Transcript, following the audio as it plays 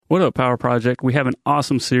What up, Power Project? We have an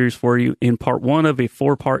awesome series for you. In part 1 of a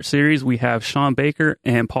 4-part series, we have Shawn Baker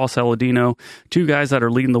and Paul Saladino, 2 guys that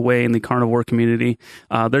are leading the way in the carnivore community.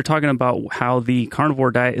 They're talking about how the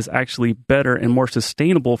carnivore diet is actually better and more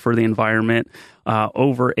sustainable for the environment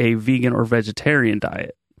over a vegan or vegetarian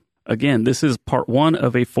diet. Again, this is part 1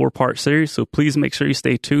 of a 4-part series, so please make sure you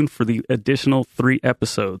stay tuned for the additional 3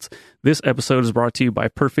 episodes. This episode is brought to you by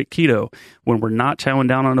Perfect Keto. When we're not chowing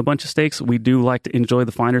down on a bunch of steaks, we do like to enjoy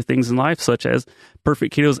the finer things in life, such as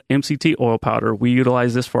Perfect Keto's MCT oil powder. We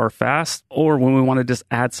utilize this for our fast, or when we want to just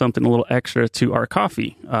add something a little extra to our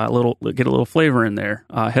coffee, get a little flavor in there.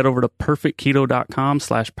 Head over to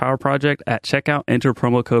perfectketo.com/powerproject at checkout. Enter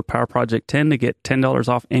promo code PowerProject10 to get $10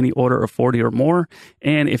 off any order of 40 or more.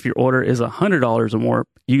 And if your order is $100 or more,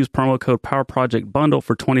 use promo code PowerProject Bundle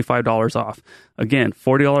for $25 off. Again,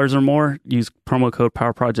 $40 or more, use promo code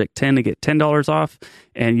PowerProject10 to get $10 off,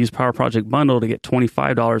 and use PowerProject Bundle to get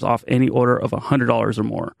 $25 off any order of $100 or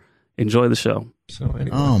more. Enjoy the show. So anyway.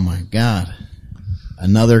 Oh my God.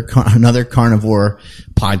 Another carnivore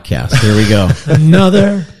podcast. Here we go.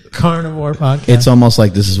 Another carnivore podcast. It's almost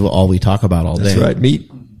like this is all we talk about all day. That's right.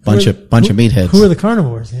 Meat. Bunch of meatheads. Who are the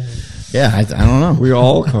carnivores? Yeah, I don't know. We're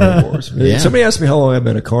all carnivores. Yeah. Somebody asked me how long I've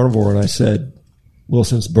been a carnivore, and I said, well,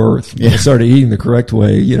 since birth. Yeah. I started eating the correct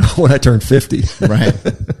way, when I turned 50. Right.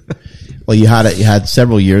 Well, you had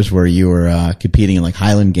several years where you were competing in like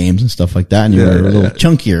Highland Games and stuff like that, and you were a little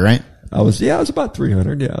chunkier, right? I was about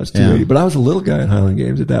 300. Yeah, I was 280, but I was a little guy in Highland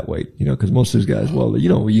Games at that weight, because most of those guys, well,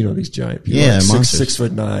 these giant people, yeah, like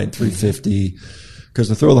 6'9", 350. Because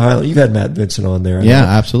to throw the Highland, you've had Matt Vincent on there. Yeah,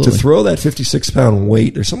 absolutely. To throw that 56-pound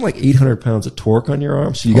weight, there's something like 800 pounds of torque on your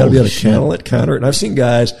arm, so you got to be able to counter it. And I've seen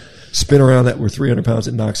guys spin around that were 300 pounds,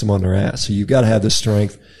 it knocks them on their ass. So you've got to have the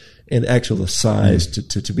strength and the size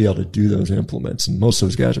to be able to do those implements. And most of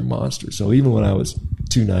those guys are monsters. So even when I was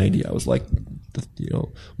 290, I was like,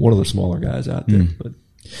 one of the smaller guys out there. But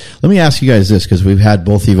let me ask you guys this, because we've had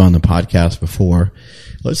both of you on the podcast before.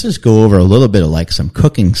 Let's just go over a little bit of like some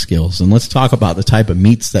cooking skills, and let's talk about the type of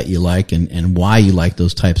meats that you like and why you like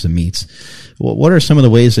those types of meats. What are some of the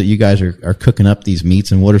ways that you guys are cooking up these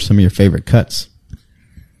meats, and what are some of your favorite cuts?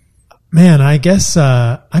 Man, I guess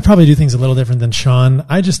I probably do things a little different than Shawn.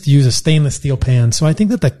 I just use a stainless steel pan, so I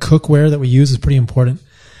think that the cookware that we use is pretty important.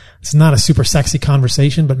 It's not a super sexy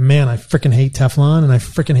conversation, but man, I freaking hate Teflon, and I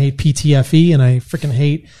freaking hate PTFE, and I freaking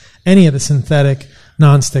hate any of the synthetic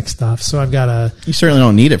non-stick stuff. So I've got You certainly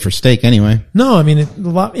don't need it for steak anyway. No, I mean,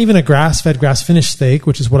 even a grass-fed, grass-finished steak,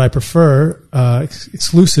 which is what I prefer,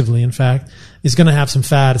 exclusively, in fact, is going to have some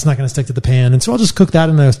fat. It's not going to stick to the pan. And so I'll just cook that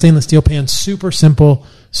in a stainless steel pan. Super simple,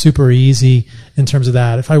 super easy in terms of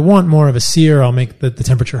that. If I want more of a sear, I'll make the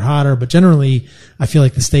temperature hotter. But generally, I feel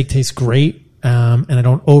like the steak tastes great, and I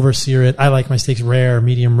don't over-sear it. I like my steaks rare,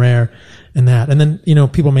 medium rare, and that. And then,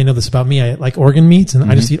 people may know this about me. I like organ meats, and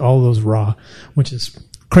I just eat all of those raw, which is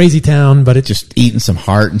crazy town, but it's just eating some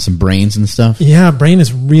heart and some brains and stuff. Yeah, brain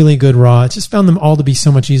is really good raw. I just found them all to be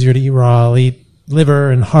so much easier to eat raw. I'll eat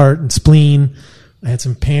liver and heart and spleen. I had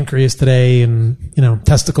some pancreas today, and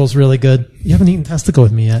testicles really good. You haven't eaten testicle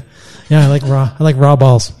with me yet. Yeah, I like raw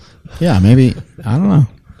balls. Yeah, maybe, I don't know.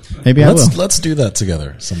 Maybe I will. Let's do that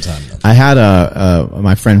together sometime. Then. I had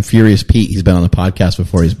my friend Furious Pete. He's been on the podcast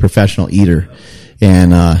before. He's a professional eater,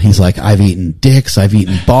 and he's like, I've eaten dicks, I've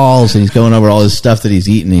eaten balls, and he's going over all this stuff that he's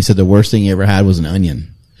eaten. He said the worst thing he ever had was an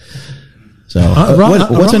onion. So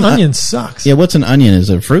what's an onion? Sucks. Yeah, what's an onion? Is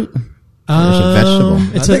it a fruit? Or is it a vegetable?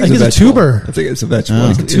 I think it's a tuber. I think it's a vegetable.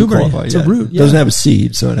 It's a tuber. It's a root. It doesn't have a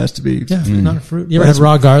seed, so it has to be. Yeah, not a fruit. You ever had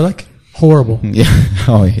raw garlic? Horrible. Yeah.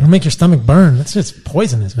 Oh, yeah. It'll make your stomach burn. That's just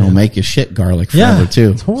poisonous, man. It'll make you shit garlic forever,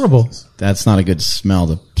 too. It's horrible. That's not a good smell,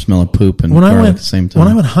 the smell of poop and garlic at the same time.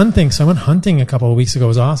 When I went hunting, a couple of weeks ago. It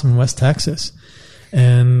was awesome in West Texas.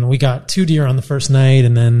 And we got 2 deer on the first night,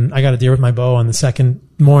 and then I got a deer with my bow on the second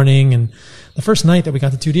morning. And the first night that we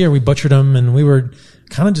got the 2 deer, we butchered them, and we were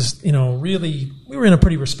kind of just, we were in a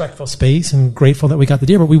pretty respectful space and grateful that we got the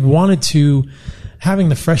deer, but we wanted to, having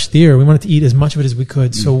the fresh deer, we wanted to eat as much of it as we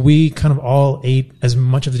could. So we kind of all ate as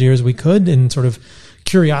much of the deer as we could in sort of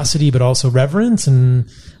curiosity, but also reverence. And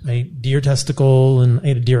I ate deer testicle and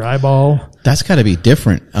ate a deer eyeball. That's got to be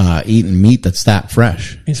different, eating meat that's that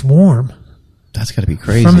fresh. It's warm. That's got to be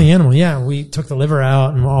crazy. From the animal, yeah. We took the liver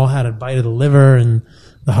out, and we all had a bite of the liver and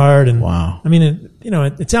the heart. And wow. I mean,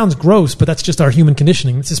 it sounds gross, but that's just our human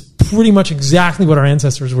conditioning. This is pretty much exactly what our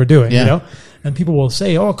ancestors were doing, And people will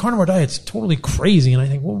say, oh, a carnivore diet's totally crazy. And I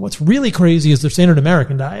think, well, what's really crazy is the standard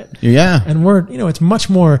American diet. Yeah. And it's much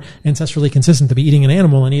more ancestrally consistent to be eating an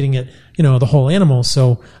animal and eating it, the whole animal.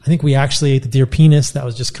 So I think we actually ate the deer penis. That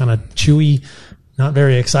was just kind of chewy. not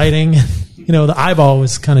very exciting. The eyeball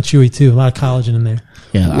was kind of chewy too. A lot of collagen in there.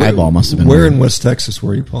 Yeah, the eyeball must have been. Where in West Texas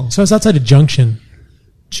were you, Paul? So it's outside of Junction.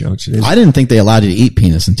 I didn't think they allowed you to eat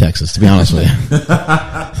penis in Texas, to be honest with you.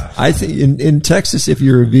 I think in Texas, if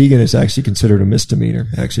you're a vegan, it's actually considered a misdemeanor.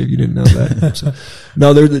 Actually, if you didn't know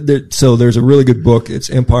that. So there's a really good book. It's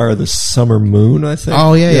Empire of the Summer Moon, I think.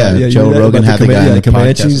 Oh yeah. Joe Rogan had the guy in the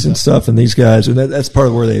Comanches and stuff, and these guys, and that's part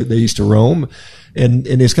of where they used to roam. And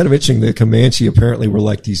it's kind of interesting. The Comanche apparently were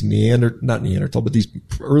like these not Neanderthal, but these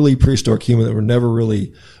early prehistoric human that were never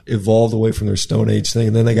really evolved away from their Stone Age thing.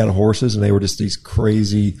 And then they got horses, and they were just these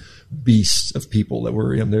crazy beasts of people that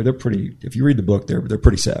were. They're pretty. If you read the book, they're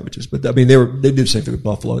pretty savages. But I mean, they did the same thing with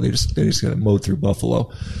buffalo. They just kind of mowed through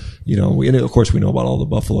buffalo. And of course we know about all the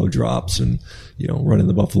buffalo drops and running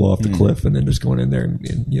the buffalo off the cliff and then just going in there and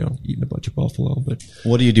eating a bunch of buffalo. But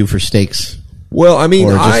what do you do for steaks? Well, I mean,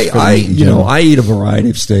 I eat a variety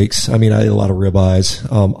of steaks. I mean, I eat a lot of ribeyes.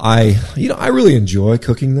 I really enjoy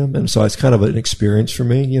cooking them, and so it's kind of an experience for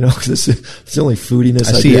me, because it's the only foodiness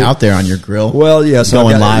I see you out there on your grill. Well, yeah, so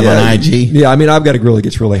going live on IG. Yeah, I mean, I've got a grill that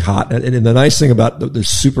gets really hot, and the nice thing about the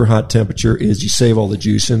super hot temperature is you save all the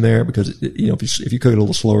juice in there because if you cook it a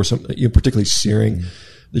little slower, or something, particularly searing,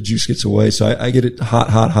 the juice gets away. So I get it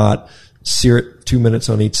hot. Sear it 2 minutes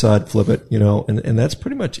on each side, flip it, and that's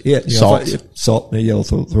pretty much it. Salt. Salt, maybe I'll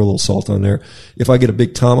throw a little salt on there. If I get a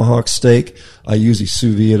big tomahawk steak, I usually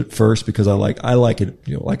sous vide it first because I like it,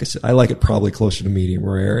 like I said, I like it probably closer to medium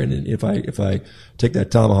rare. And if I take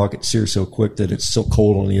that tomahawk, it sears so quick that it's still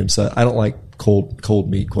cold on the inside. I don't like cold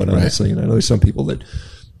meat, quite honestly. And I know there's some people that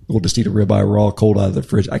will just eat a ribeye raw, cold out of the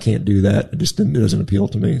fridge. I can't do that. It doesn't appeal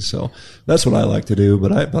to me. So that's what I like to do.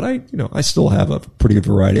 But I still have a pretty good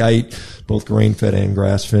variety. I eat both grain fed and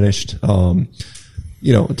grass finished.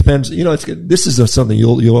 It depends. This is something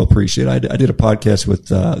you'll appreciate. I did a podcast with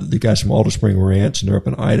the guys from Alder Spring Ranch, and they're up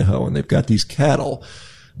in Idaho, and they've got these cattle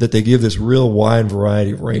that they give this real wide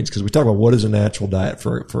variety of range, because we talk about what is a natural diet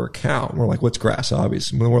for a cow, and we're like, what's grass?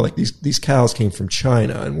 Obviously, and we're like, these cows came from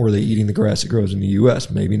China, and were they eating the grass that grows in the U.S.?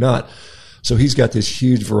 Maybe not. So he's got this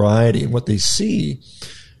huge variety, and what they see,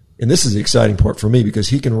 and this is the exciting part for me, because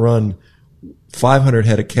he can run 500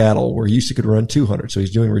 head of cattle where he used to could run 200. So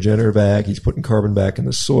he's doing regenerative ag. He's putting carbon back in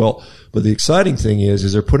the soil. But the exciting thing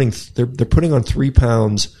is they're putting on 3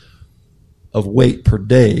 pounds of weight per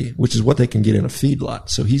day, which is what they can get in a feedlot.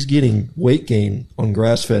 So he's getting weight gain on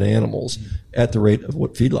grass-fed animals at the rate of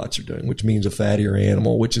what feedlots are doing, which means a fattier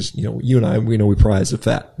animal, which is, you and I, we prize the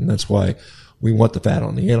fat, and that's why we want the fat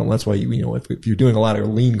on the animal. That's why, if you're doing a lot of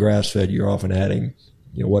lean grass-fed, you're often adding,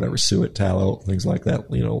 whatever, suet, tallow, things like that,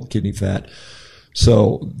 kidney fat.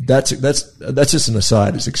 So that's just an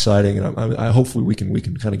aside. It's exciting, and I hopefully we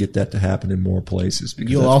can kind of get that to happen in more places.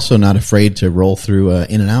 You're also not afraid to roll through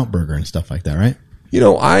In-N-Out Burger and stuff like that, right?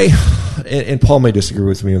 And Paul may disagree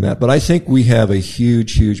with me on that, but I think we have a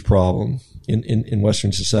huge problem in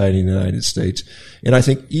Western society in the United States, and I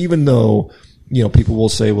think even though people will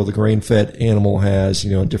say, well, the grain-fed animal has,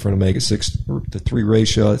 a different omega-6 to 3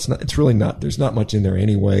 ratio. It's really not, there's not much in there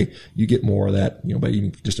anyway. You get more of that, by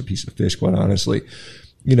eating just a piece of fish, quite honestly.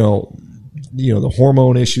 The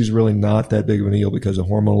hormone issue is really not that big of a deal because the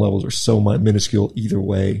hormone levels are so minuscule either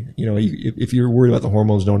way. If you're worried about the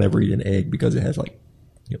hormones, don't ever eat an egg because it has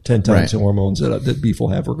 10 times the hormones that beef will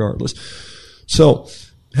have regardless. So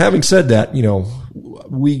having said that,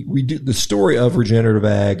 we do the story of regenerative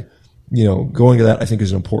ag, going to that, I think,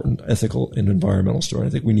 is an important ethical and environmental story. I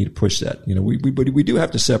think we need to push that. We do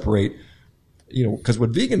have to separate, because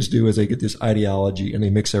what vegans do is they get this ideology and they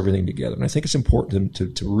mix everything together. And I think it's important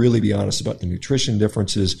to really be honest about the nutrition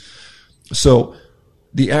differences. So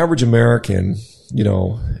the average American,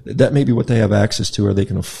 that may be what they have access to or they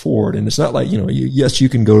can afford. And it's not like, yes, you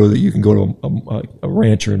can go to a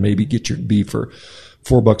rancher and maybe get your beef for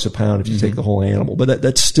 $4 a pound if you take the whole animal, but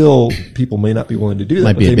that's still, people may not be willing to do that.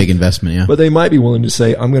 Might be a big investment, yeah. But they might be willing to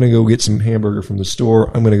say, I'm going to go get some hamburger from the store.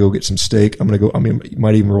 I'm going to go get some steak. You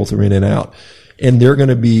might even roll through In-N-Out, and they're going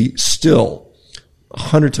to be still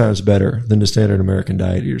 100 times better than the standard American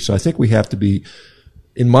diet eater. So I think we have to be,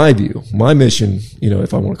 in my view, my mission,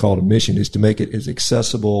 if I want to call it a mission, is to make it as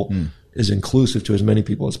accessible, as inclusive to as many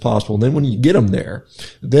people as possible. And then when you get them there,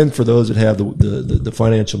 then for those that have the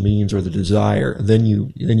financial means or the desire, then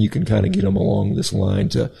you can kind of get them along this line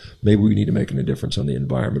to maybe we need to make a difference on the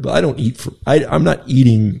environment. But I don't eat I'm not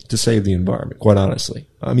eating to save the environment, quite honestly.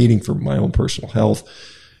 I'm eating for my own personal health.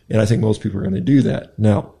 And I think most people are going to do that.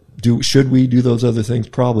 Now, should we do those other things?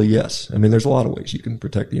 Probably yes. I mean, there's a lot of ways you can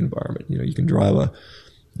protect the environment. You can drive a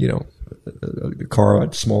car,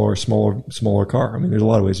 a smaller car. I mean, there's a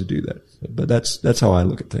lot of ways to do that, but that's how I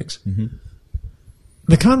look at things. Mm-hmm.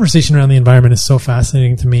 The conversation around the environment is so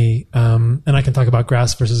fascinating to me, and I can talk about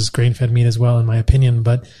grass versus grain-fed meat as well, in my opinion.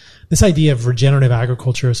 But this idea of regenerative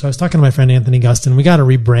agriculture. So I was talking to my friend Anthony Gustin. We got to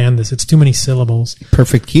rebrand this. It's too many syllables.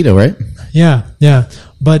 Perfect keto, right? Yeah.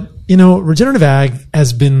 But regenerative ag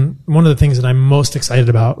has been one of the things that I'm most excited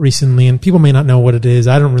about recently. And people may not know what it is.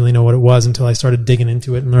 I don't really know what it was until I started digging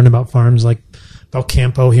into it and learning about farms like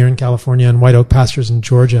Belcampo here in California and White Oak Pastures in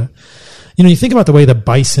Georgia. You think about the way the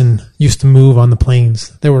bison used to move on the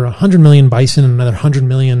plains. There were 100 million bison and another 100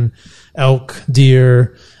 million elk,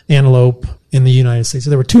 deer, antelope in the United States. So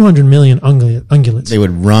there were 200 million ungulates. They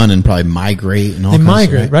would run and probably migrate and all kinds of They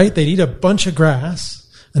migrate, right? They'd eat a bunch of grass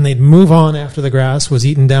and they'd move on after the grass was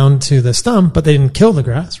eaten down to the stump, but they didn't kill the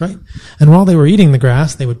grass, right? And while they were eating the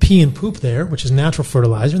grass, they would pee and poop there, which is natural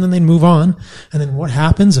fertilizer, and then they'd move on. And then what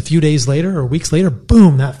happens a few days later or weeks later?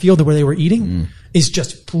 Boom, that field where they were eating is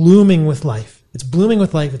just blooming with life. It's blooming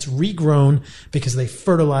with life. It's regrown because they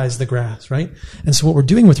fertilize the grass, right? And so what we're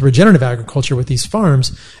doing with regenerative agriculture with these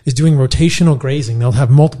farms is doing rotational grazing. They'll have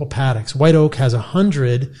multiple paddocks. White Oak has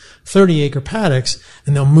 100 30-acre paddocks,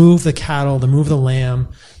 and they'll move the cattle, they'll move the lamb,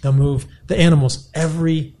 they'll move the animals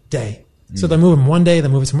every day. So they'll move them one day, they'll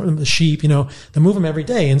move the sheep, they'll move them every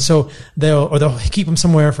day. And so they'll keep them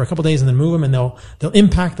somewhere for a couple of days and then move them, and they'll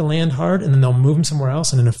impact the land hard, and then they'll move them somewhere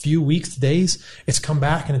else. And in a few weeks to days, it's come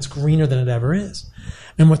back and it's greener than it ever is.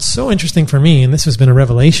 And what's so interesting for me, and this has been a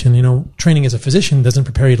revelation, training as a physician doesn't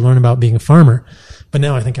prepare you to learn about being a farmer. But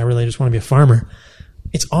now I think I really just want to be a farmer.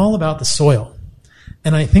 It's all about the soil.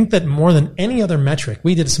 And I think that more than any other metric,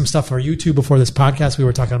 we did some stuff for YouTube before this podcast. We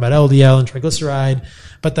were talking about LDL and triglyceride.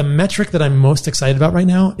 But the metric that I'm most excited about right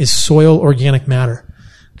now is soil organic matter.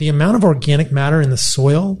 The amount of organic matter in the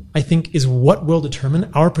soil, I think, is what will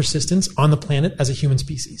determine our persistence on the planet as a human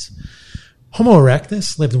species. Homo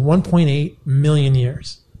erectus lived 1.8 million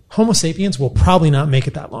years. Homo sapiens will probably not make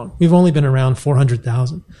it that long. We've only been around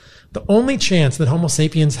 400,000. The only chance that Homo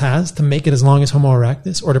sapiens has to make it as long as Homo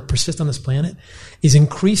erectus or to persist on this planet is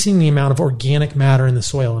increasing the amount of organic matter in the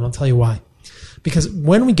soil. And I'll tell you why. Because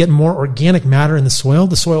when we get more organic matter in the soil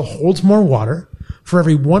holds more water. For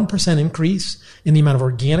every 1% increase in the amount of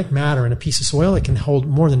organic matter in a piece of soil, it can hold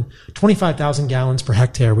more than 25,000 gallons per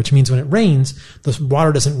hectare, which means when it rains, the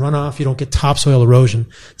water doesn't run off. You don't get topsoil erosion.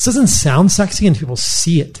 This doesn't sound sexy and people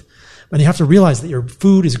see it. And you have to realize that your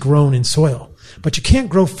food is grown in soil. But you can't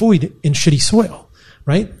grow food in shitty soil,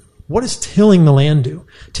 right? What does tilling the land do?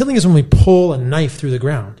 Tilling is when we pull a knife through the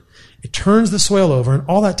ground. It turns the soil over, and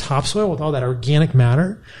all that topsoil with all that organic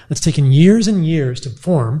matter that's taken years and years to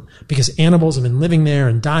form because animals have been living there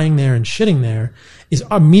and dying there and shitting there is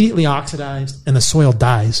immediately oxidized, and the soil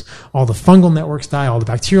dies. All the fungal networks die, all the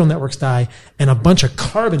bacterial networks die, and a bunch of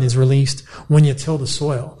carbon is released when you till the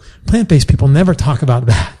soil. Plant-based people never talk about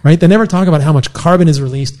that, right? They never talk about how much carbon is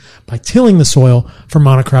released by tilling the soil for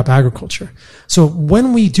monocrop agriculture. So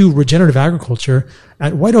when we do regenerative agriculture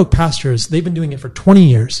at White Oak Pastures, they've been doing it for 20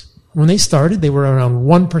 years. When they started, they were around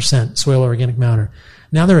 1% soil organic matter.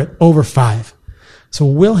 Now they're at over 5%. So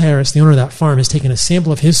Will Harris, the owner of that farm, has taken a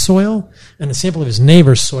sample of his soil and a sample of his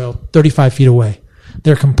neighbor's soil 35 feet away.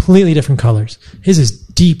 They're completely different colors. His is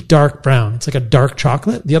deep, dark brown. It's like a dark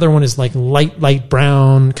chocolate. The other one is like light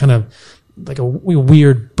brown, kind of like a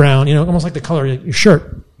weird brown, almost like the color of your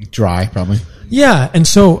shirt. Dry, probably. Yeah. And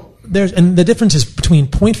so and the difference is between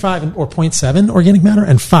 0.5 or 0.7 organic matter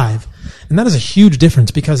and 5. And that is a huge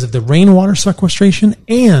difference because of the rainwater sequestration,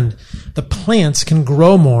 and the plants can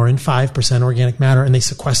grow more in 5% organic matter and they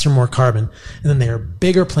sequester more carbon. And then they are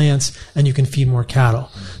bigger plants and you can feed more cattle.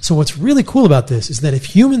 So what's really cool about this is that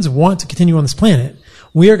if humans want to continue on this planet,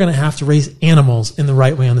 we are going to have to raise animals in the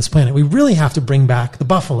right way on this planet. We really have to bring back the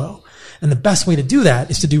buffalo. And the best way to do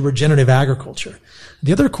that is to do regenerative agriculture.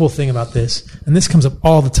 The other cool thing about this, and this comes up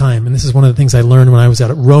all the time, and this is one of the things I learned when I was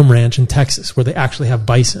out at Rome Ranch in Texas, where they actually have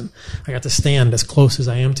bison. I got to stand as close as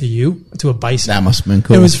I am to a bison. That must have been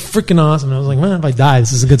cool. It was freaking awesome. And I was like, man, if I die,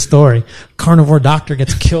 this is a good story. Carnivore doctor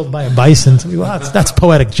gets killed by a bison. So, well, that's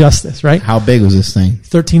poetic justice, right? How big was this thing?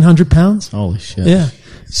 1,300 pounds. Holy shit. Yeah.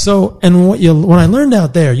 So, and what I learned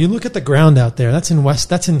out there, you look at the ground out there, that's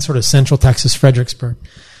in sort of central Texas, Fredericksburg.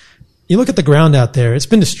 You look at the ground out there, it's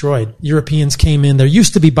been destroyed. Europeans came in. There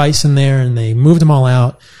used to be bison there, and they moved them all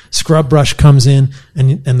out. Scrub brush comes in,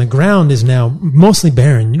 and the ground is now mostly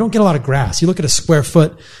barren. You don't get a lot of grass. You look at a square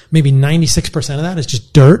foot, maybe 96% of that is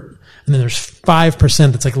just dirt, and then there's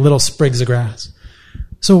 5% that's like little sprigs of grass.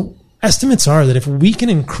 So estimates are that if we can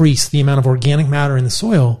increase the amount of organic matter in the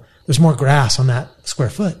soil, there's more grass on that square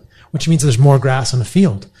foot, which means there's more grass on the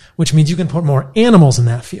field, which means you can put more animals in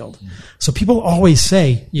that field. So people always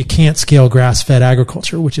say you can't scale grass-fed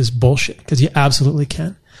agriculture, which is bullshit, because you absolutely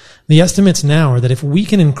can. The estimates now are that if we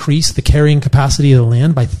can increase the carrying capacity of the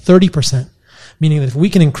land by 30%, meaning that if we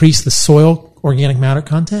can increase the soil organic matter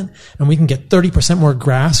content and we can get 30% more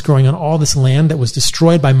grass growing on all this land that was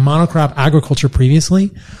destroyed by monocrop agriculture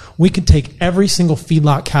previously, we could take every single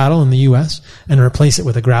feedlot cattle in the U.S. and replace it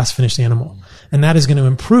with a grass-finished animal. And that is going to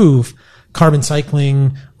improve carbon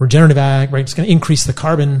cycling, regenerative ag, right? It's going to increase the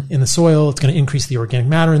carbon in the soil. It's going to increase the organic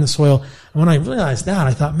matter in the soil. And when I realized that,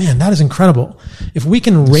 I thought, man, that is incredible. If we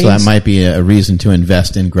can raise... So that might be a reason to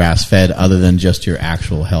invest in grass-fed other than just your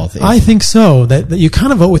actual health. I think so, that you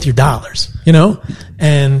kind of vote with your dollars, you know?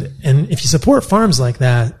 And if you support farms like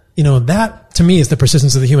that, you know, that to me is the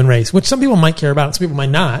persistence of the human race, which some people might care about, some people might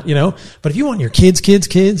not, you know? But if you want your kids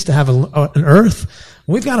to have an earth,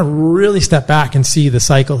 we've got to really step back and see the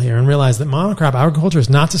cycle here and realize that monocrop agriculture is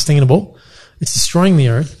not sustainable. It's destroying the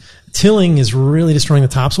earth. Tilling is really destroying the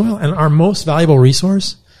topsoil. And our most valuable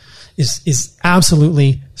resource is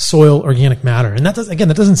absolutely soil organic matter. And that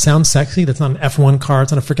doesn't sound sexy. That's not an F1 car.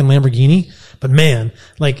 It's not a freaking Lamborghini. But man,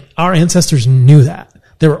 like our ancestors knew that.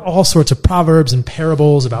 There were all sorts of proverbs and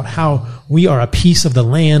parables about how we are a piece of the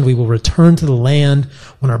land. We will return to the land.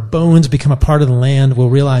 When our bones become a part of the land,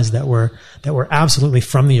 we'll realize that we're absolutely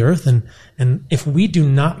from the earth. And if we do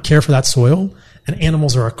not care for that soil, and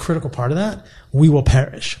animals are a critical part of that, we will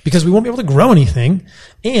perish because we won't be able to grow anything.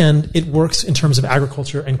 And it works in terms of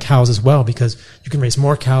agriculture and cows as well, because you can raise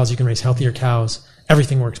more cows, you can raise healthier cows.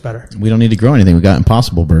 Everything works better. We don't need to grow anything. We got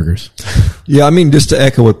Impossible Burgers. Yeah, I mean, just to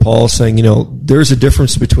echo what Paul's saying, you know, there's a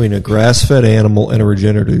difference between a grass-fed animal and a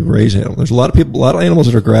regeneratively raised animal. There's a lot of animals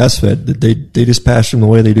that are grass-fed that they just pasture them the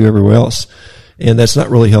way they do everywhere else, and that's not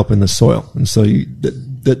really helping the soil. And so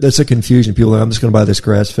that's a confusion. People are, I'm just going to buy this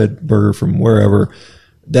grass-fed burger from wherever.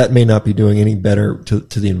 That may not be doing any better to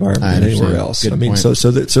the environment than anywhere else. Good I mean, point.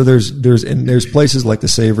 so there's places like the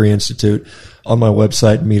Savory Institute on my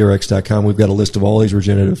website, meatrx.com. We've got a list of all these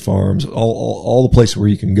regenerative farms, all the places where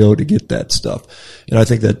you can go to get that stuff. And I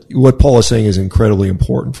think that what Paul is saying is incredibly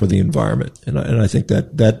important for the environment. And I think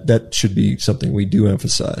that should be something we do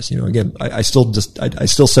emphasize. You know, again, I still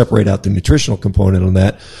separate out the nutritional component on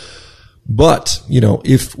that. But, you know,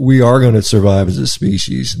 if we are going to survive as a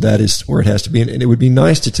species, that is where it has to be. And it would be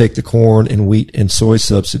nice to take the corn and wheat and soy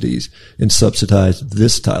subsidies and subsidize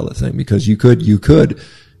this style of thing, because you could,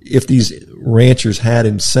 if these ranchers had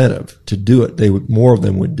incentive to do it, more of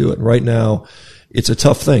them would do it. Right now, it's a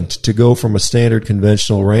tough thing to go from a standard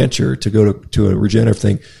conventional rancher to go to a regenerative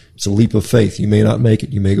thing. It's a leap of faith. You may not make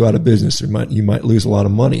it. You may go out of business. You might lose a lot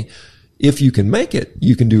of money. If you can make it,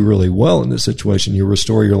 you can do really well in this situation. You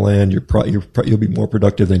restore your land. You'll be more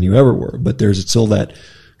productive than you ever were. But there's still that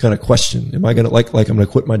kind of question: am I going to I'm going to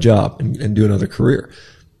quit my job and do another career?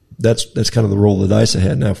 That's kind of the roll of the dice I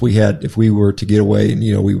had. Now, if we were to get away and,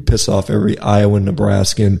 you know, we would piss off every Iowan,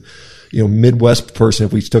 Nebraskan, you know, Midwest person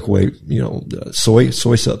if we took away, you know, soy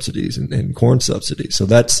subsidies and corn subsidies. So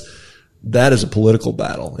that is a political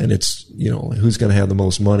battle, and it's, you know, who's going to have the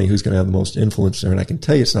most money, who's going to have the most influence there. And I can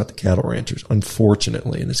tell you it's not the cattle ranchers,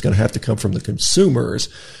 unfortunately, and it's going to have to come from the consumers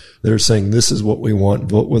that are saying this is what we want,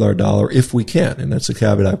 vote with our dollar if we can. And that's a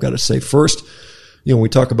caveat I've got to say. First, you know, we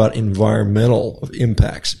talk about environmental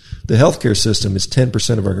impacts. The healthcare system is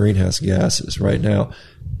 10% of our greenhouse gases right now.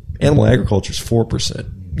 Animal agriculture is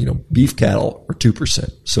 4%. You know, beef cattle are 2%.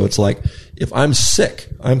 So it's like, if I'm sick,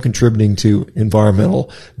 I'm contributing to environmental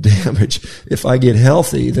damage. If I get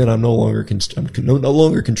healthy, then I'm no longer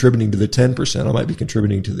contributing to the 10%. I might be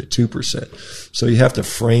contributing to the 2%. So you have to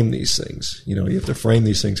frame these things. You know, you have to frame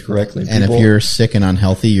these things correctly. And if you're sick and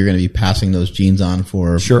unhealthy, you're going to be passing those genes on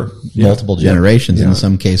for multiple generations in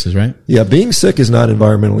some cases, right? Yeah, being sick is not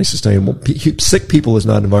environmentally sustainable. Sick people is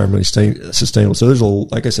not environmentally sustainable. So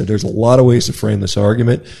like I said, there's a lot of ways to frame this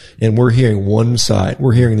argument. And we're hearing one side.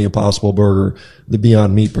 We're hearing the Impossible Burger, the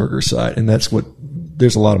Beyond Meat Burger side. And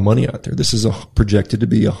there's a lot of money out there. This is projected to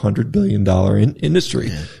be $100 billion industry.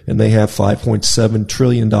 Yeah. And they have $5.7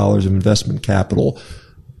 trillion of investment capital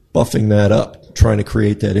buffing that up, trying to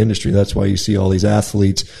create that industry. That's why you see all these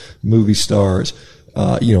athletes, movie stars,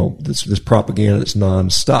 you know, this propaganda that's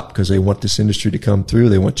nonstop, because they want this industry to come through.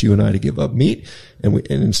 They want you and I to give up meat, and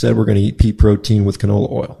instead we're going to eat pea protein with canola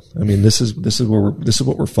oil. I mean, this is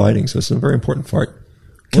what we're fighting. So it's a very important fight.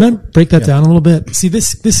 Can I break that down a little bit? See,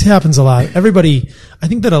 this happens a lot. I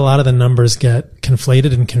think that a lot of the numbers get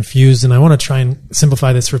conflated and confused, and I want to try and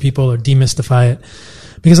simplify this for people or demystify it.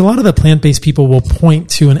 Because a lot of the plant-based people will point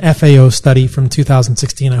to an FAO study from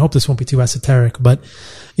 2016. I hope this won't be too esoteric, but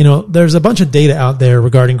there's a bunch of data out there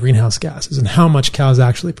regarding greenhouse gases and how much cows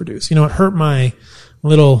actually produce. It hurt my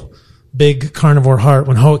little big carnivore heart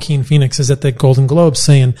when Joaquin Phoenix is at the Golden Globes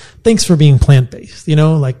saying, thanks for being plant-based.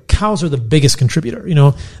 Like cows are the biggest contributor.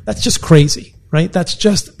 That's just crazy, right?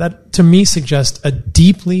 That to me suggests a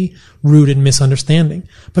deeply rooted misunderstanding.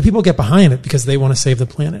 But people get behind it because they want to save the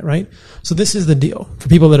planet, right? So this is the deal for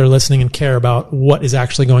people that are listening and care about what is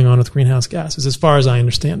actually going on with greenhouse gases, as far as I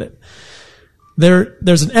understand it.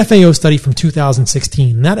 There's an FAO study from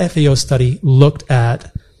 2016. And that FAO study looked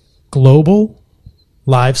at global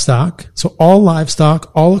livestock, so all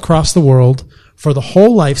livestock all across the world for the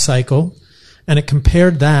whole life cycle, and it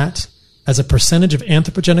compared that as a percentage of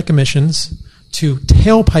anthropogenic emissions to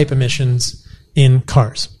tailpipe emissions in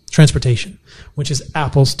cars, transportation, which is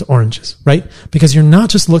apples to oranges, right? Because you're not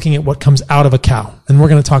just looking at what comes out of a cow, and we're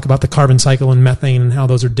going to talk about the carbon cycle and methane and how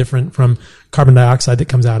those are different from carbon dioxide that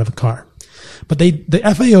comes out of a car. But the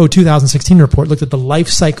FAO 2016 report looked at the life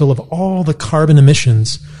cycle of all the carbon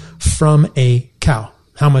emissions from a cow.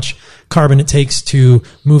 How much carbon it takes to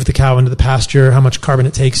move the cow into the pasture, how much carbon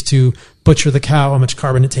it takes to butcher the cow, how much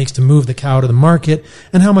carbon it takes to move the cow to the market,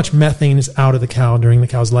 and how much methane is out of the cow during the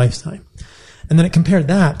cow's lifetime. And then it compared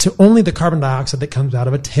that to only the carbon dioxide that comes out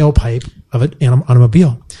of a tailpipe of an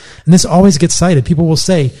automobile. And this always gets cited. People will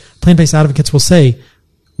say, plant-based advocates will say,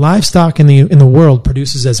 livestock in the world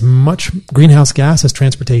produces as much greenhouse gas as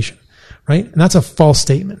transportation, right? And that's a false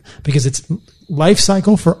statement because it's life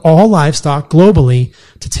cycle for all livestock globally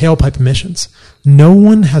to tailpipe emissions. No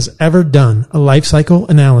one has ever done a life cycle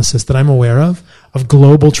analysis that I'm aware of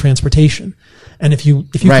global transportation. And if you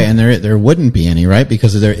right, and there wouldn't be any, right?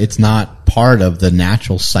 Because it's not part of the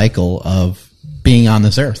natural cycle of being on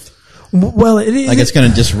this earth. Well, it is. Like it's going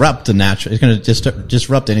to disrupt the natural. It's going to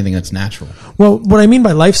disrupt anything that's natural. Well, what I mean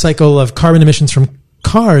by life cycle of carbon emissions from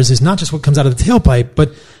cars is not just what comes out of the tailpipe,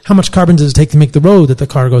 but how much carbon does it take to make the road that the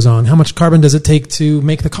car goes on? How much carbon does it take to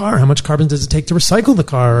make the car? How much carbon does it take to recycle the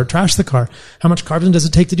car or trash the car? How much carbon does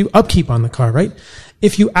it take to do upkeep on the car, right?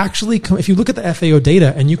 If you look at the FAO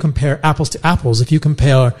data and you compare apples to apples, if you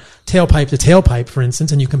compare tailpipe to tailpipe, for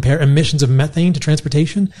instance, and you compare emissions of methane to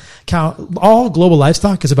transportation, all global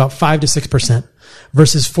livestock is about 5 to 6%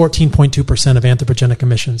 versus 14.2% of anthropogenic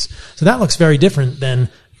emissions. So that looks very different than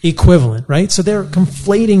equivalent, right? So they're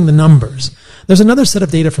conflating the numbers. There's another set of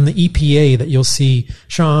data from the EPA that you'll see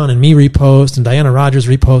Shawn and me repost and Diana Rogers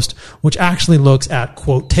repost, which actually looks at,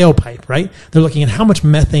 quote, tailpipe, right? They're looking at how much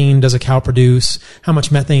methane does a cow produce? How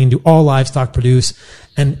much methane do all livestock produce?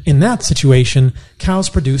 And in that situation, cows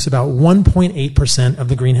produce about 1.8% of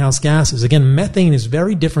the greenhouse gases. Again, methane is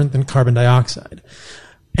very different than carbon dioxide.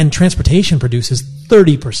 And transportation produces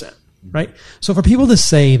 30%. Right? So for people to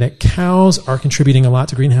say that cows are contributing a lot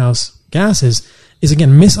to greenhouse gases is,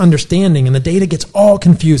 again, misunderstanding, and the data gets all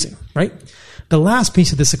confusing, right? The last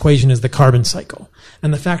piece of this equation is the carbon cycle,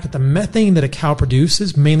 and the fact that the methane that a cow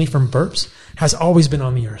produces, mainly from burps, has always been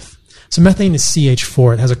on the earth. So methane is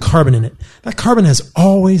CH4. It has a carbon in it. That carbon has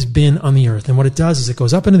always been on the earth, and what it does is it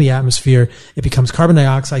goes up into the atmosphere, it becomes carbon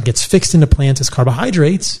dioxide, gets fixed into plants as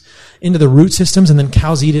carbohydrates, into the root systems, and then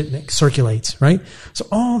cows eat it and it circulates, right? So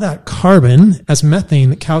all that carbon as methane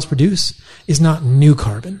that cows produce is not new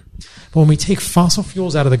carbon. But when we take fossil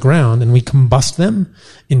fuels out of the ground and we combust them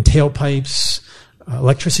in tailpipes,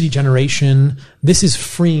 electricity generation, this is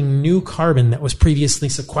freeing new carbon that was previously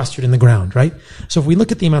sequestered in the ground, right? So if we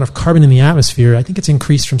look at the amount of carbon in the atmosphere, I think it's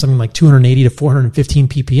increased from something like 280 to 415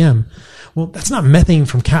 ppm. Well, that's not methane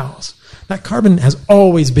from cows. That carbon has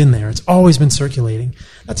always been there. It's always been circulating.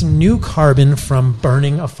 That's new carbon from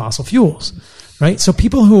burning of fossil fuels, right? So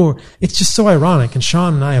it's just so ironic, and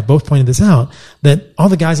Shawn and I have both pointed this out, that all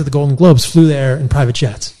the guys at the Golden Globes flew there in private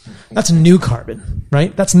jets. That's new carbon,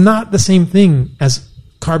 right? That's not the same thing as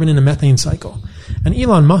carbon in a methane cycle. And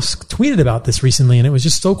Elon Musk tweeted about this recently, and it was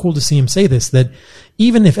just so cool to see him say this, that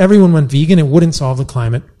even if everyone went vegan, it wouldn't solve the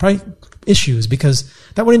climate issues because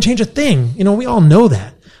that wouldn't change a thing. We all know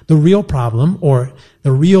that. The real problem or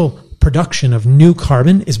the real production of new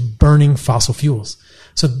carbon is burning fossil fuels.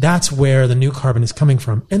 So that's where the new carbon is coming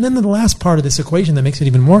from. And then the last part of this equation that makes it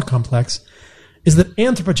even more complex is that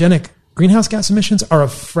anthropogenic greenhouse gas emissions are a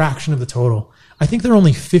fraction of the total. I think they're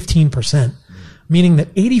only 15%, meaning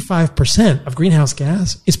that 85% of greenhouse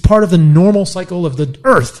gas is part of the normal cycle of the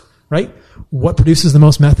earth, right? What produces the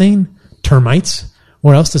most methane? Termites.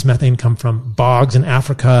 Where else does methane come from? Bogs in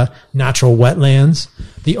Africa, natural wetlands.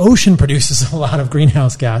 The ocean produces a lot of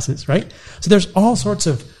greenhouse gases, right? So there's all sorts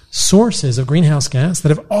of sources of greenhouse gas that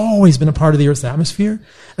have always been a part of the Earth's atmosphere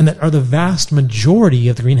and that are the vast majority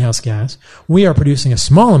of the greenhouse gas. We are producing a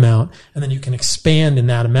small amount, and then you can expand in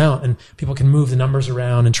that amount, and people can move the numbers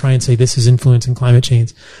around and try and say this is influencing climate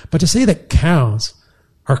change. But to say that cows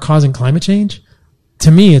are causing climate change, to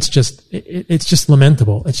me, it's just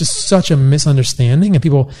lamentable. It's just such a misunderstanding,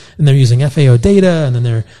 and they're using FAO data, and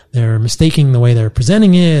then they're mistaking the way they're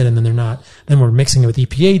presenting it, and then we're mixing it with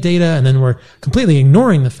EPA data, and then we're completely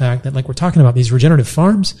ignoring the fact that, like we're talking about, these regenerative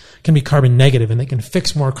farms can be carbon negative, and they can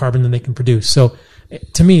fix more carbon than they can produce. So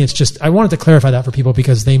to me, it's just, I wanted to clarify that for people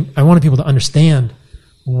because I wanted people to understand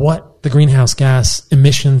what the greenhouse gas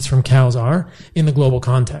emissions from cows are in the global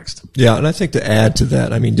context. Yeah, and I think to add to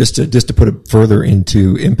that, I mean, just to put it further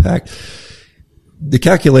into impact, the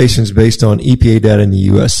calculations based on EPA data in the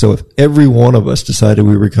U.S. So if every one of us decided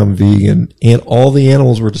we would become vegan and all the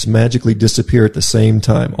animals were just magically disappear at the same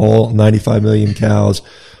time, all 95 million cows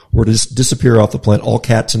were to just disappear off the planet, all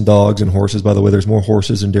cats and dogs and horses. By the way, there's more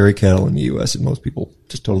horses and dairy cattle in the U.S. and most people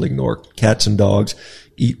just totally ignore. Cats and dogs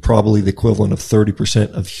eat probably the equivalent of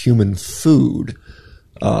 30% of human food.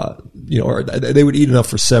 Or they would eat enough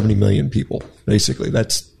for 70 million people, basically.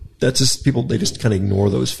 That's just people, they just kind of ignore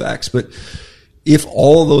those facts. But if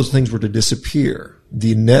all of those things were to disappear,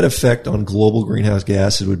 the net effect on global greenhouse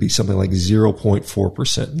gases would be something like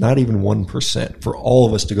 0.4%, not even 1%, for all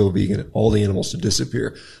of us to go vegan and all the animals to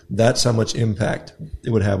disappear. That's how much impact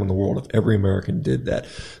it would have on the world if every American did that.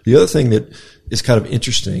 The other thing that is kind of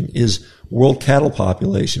interesting is world cattle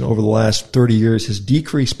population over the last 30 years has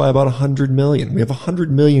decreased by about 100 million. We have 100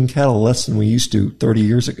 million cattle less than we used to 30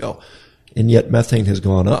 years ago, and yet methane has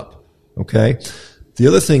gone up. Okay? The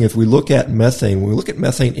other thing, if we look at methane, when we look at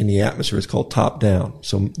methane in the atmosphere, it's called top down.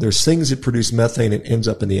 So there's things that produce methane and ends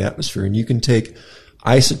up in the atmosphere, and you can take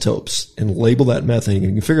isotopes and label that methane, and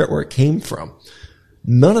you can figure out where it came from.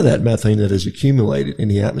 None of that methane that is accumulated in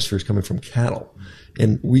the atmosphere is coming from cattle.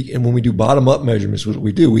 And when we do bottom-up measurements, what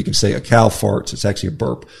we do, we can say a cow farts, it's actually a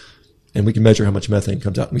burp, and we can measure how much methane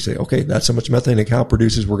comes out. And we say, okay, that's how much methane a cow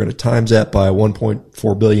produces. We're going to times that by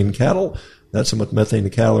 1.4 billion cattle. That's how much methane the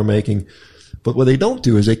cattle are making. But what they don't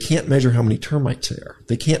do is they can't measure how many termites there are.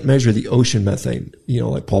 They can't measure the ocean methane,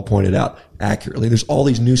 like Paul pointed out, accurately. There's all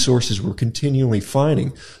these new sources we're continually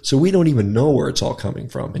finding. So we don't even know where it's all coming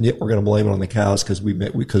from. And yet we're going to blame it on the cows because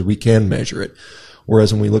we can measure it.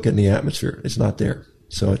 Whereas when we look at it in the atmosphere, it's not there.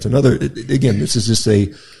 So it's another, again, this is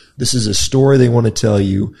a story they want to tell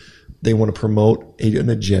you. They want to promote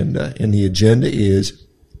an agenda. And the agenda is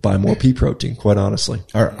buy more pea protein, quite honestly.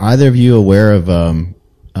 Are either of you aware of,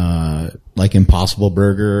 like Impossible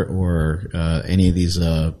Burger or any of these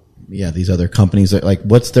other companies? Like,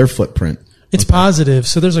 what's their footprint? It's positive.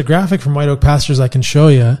 So there's a graphic from White Oak Pastures I can show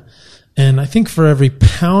you, and I think for every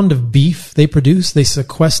pound of beef they produce, they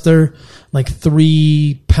sequester like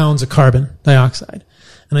 3 pounds of carbon dioxide.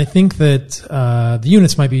 And I think that the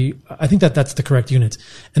units might be, I think that that's the correct units.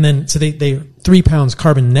 And then so they 3 pounds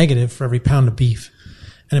carbon negative for every pound of beef.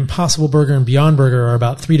 And Impossible Burger and Beyond Burger are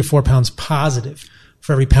about 3 to 4 pounds positive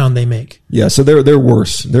for every pound they make. Yeah, so they're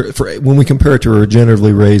worse. When we compare it to a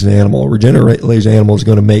regeneratively raised animal, a regeneratively raised animal is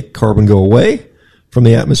going to make carbon go away from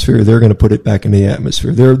the atmosphere. They're going to put it back in the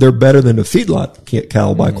atmosphere. They're better than a feedlot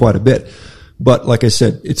cattle by quite a bit. But like I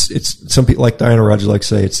said, it's some people like Diana Rogers like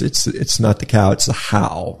say it's not the cow, it's the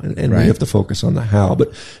how, and right. We have to focus on the how.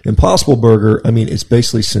 But Impossible Burger, I mean, it's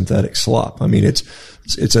basically synthetic slop. I mean, it's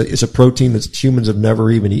a protein that humans have never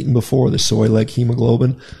even eaten before. The soy leg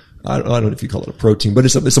hemoglobin. I don't know if you call it a protein, but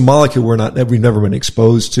it's a molecule we've never been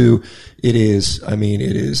exposed to. It is. I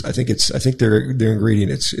think their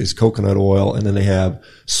ingredient is coconut oil, and then they have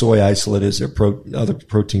soy isolate as their other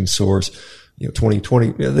protein source. 20,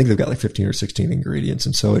 I think they've got like 15 or 16 ingredients.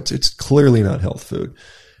 And so it's clearly not health food.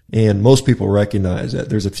 And most people recognize that.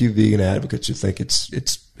 There's a few vegan advocates who think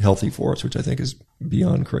it's healthy for us, which I think is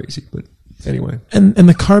beyond crazy. But anyway. And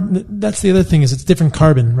the carbon, that's the other thing is it's different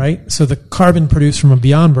carbon, right? So the carbon produced from a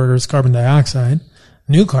Beyond Burger is carbon dioxide,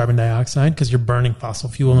 new carbon dioxide, because you're burning fossil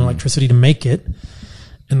fuel and electricity to make it.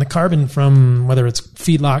 And the carbon from whether it's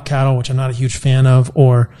feedlot cattle, which I'm not a huge fan of,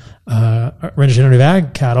 or regenerative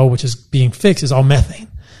ag cattle, which is being fixed, is all methane.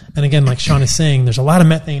 And again, like Shawn is saying, there's a lot of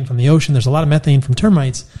methane from the ocean. There's a lot of methane from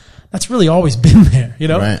termites. That's really always been there,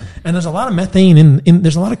 Right. And there's a lot of methane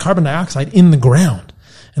there's a lot of carbon dioxide in the ground.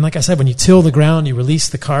 And like I said, when you till the ground, you release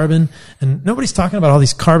the carbon, and nobody's talking about all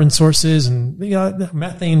these carbon sources and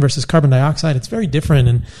methane versus carbon dioxide. It's very different.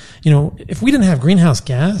 And, if we didn't have greenhouse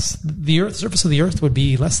gas, the surface of the earth would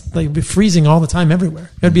be it'd be freezing all the time everywhere.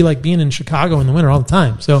 It would be like being in Chicago in the winter all the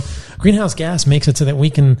time. So greenhouse gas makes it so that we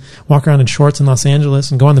can walk around in shorts in Los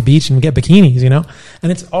Angeles and go on the beach and get bikinis,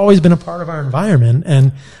 and it's always been a part of our environment.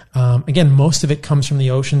 And, again, most of it comes from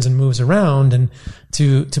the oceans and moves around, and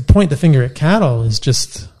to point the finger at cattle is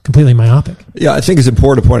just completely myopic. Yeah, I think it's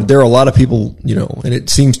important to point out there are a lot of people, and it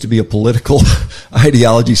seems to be a political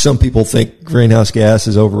ideology. Some people think greenhouse gas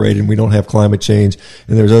is overrated and we don't have climate change,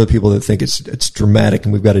 and there's other people that think it's dramatic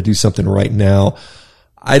and we've got to do something right now.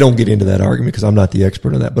 I don't get into that argument because I'm not the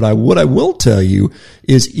expert on that. But what I will tell you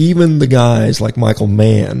is even the guys like Michael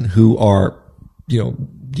Mann who are,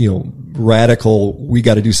 radical, we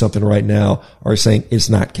got to do something right now, are saying it's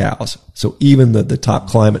not cows. So even the top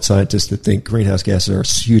climate scientists that think greenhouse gases are a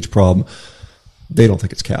huge problem, they don't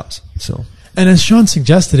think it's cows. So. And as Shawn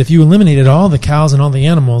suggested, if you eliminated all the cows and all the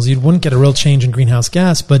animals, you wouldn't get a real change in greenhouse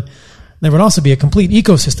gas, but there would also be a complete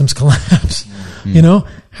ecosystems collapse.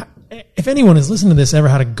 If anyone who's listened to this ever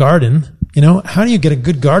had a garden, how do you get a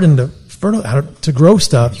good garden to grow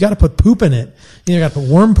stuff? You got to put poop in it. You got to put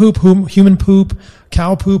worm poop, human poop,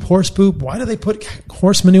 cow poop, horse poop. Why do they put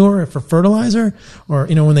horse manure for fertilizer? Or,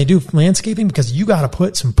 when they do landscaping? Because you got to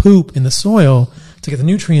put some poop in the soil to get the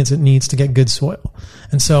nutrients it needs to get good soil.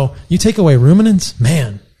 And so you take away ruminants,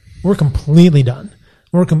 man, we're completely done.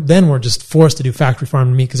 Then we're just forced to do factory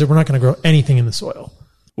farmed meat because we're not going to grow anything in the soil.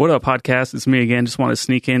 What up, podcast? It's me again. Just want to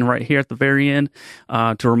sneak in right here at the very end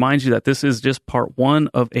to remind you that this is just part 1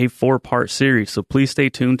 of a 4-part series. So please stay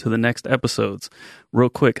tuned to the next episodes. Real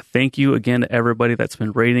quick, thank you again to everybody that's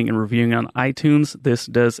been rating and reviewing on iTunes. This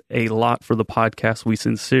does a lot for the podcast. We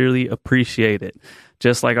sincerely appreciate it.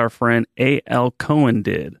 Just like our friend A.L. Cohen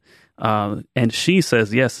did. And she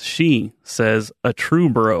says, a true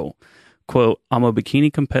bro. Quote, I'm a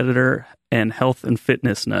bikini competitor and health and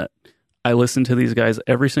fitness nut. I listen to these guys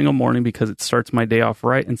every single morning because it starts my day off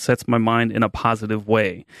right and sets my mind in a positive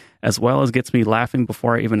way, as well as gets me laughing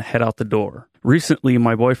before I even head out the door. Recently,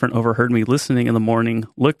 my boyfriend overheard me listening in the morning,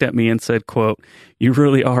 looked at me and said, quote, you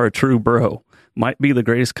really are a true bro. Might be the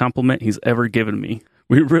greatest compliment he's ever given me.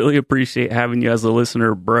 We really appreciate having you as a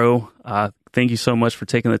listener, bro. Thank you so much for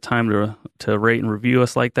taking the time to rate and review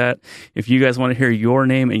us like that. If you guys want to hear your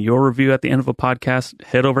name and your review at the end of a podcast,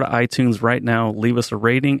 head over to iTunes right now, leave us a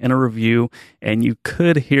rating and a review, and you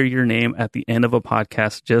could hear your name at the end of a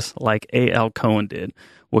podcast just like A.L. Cohen did.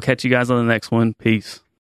 We'll catch you guys on the next one. Peace.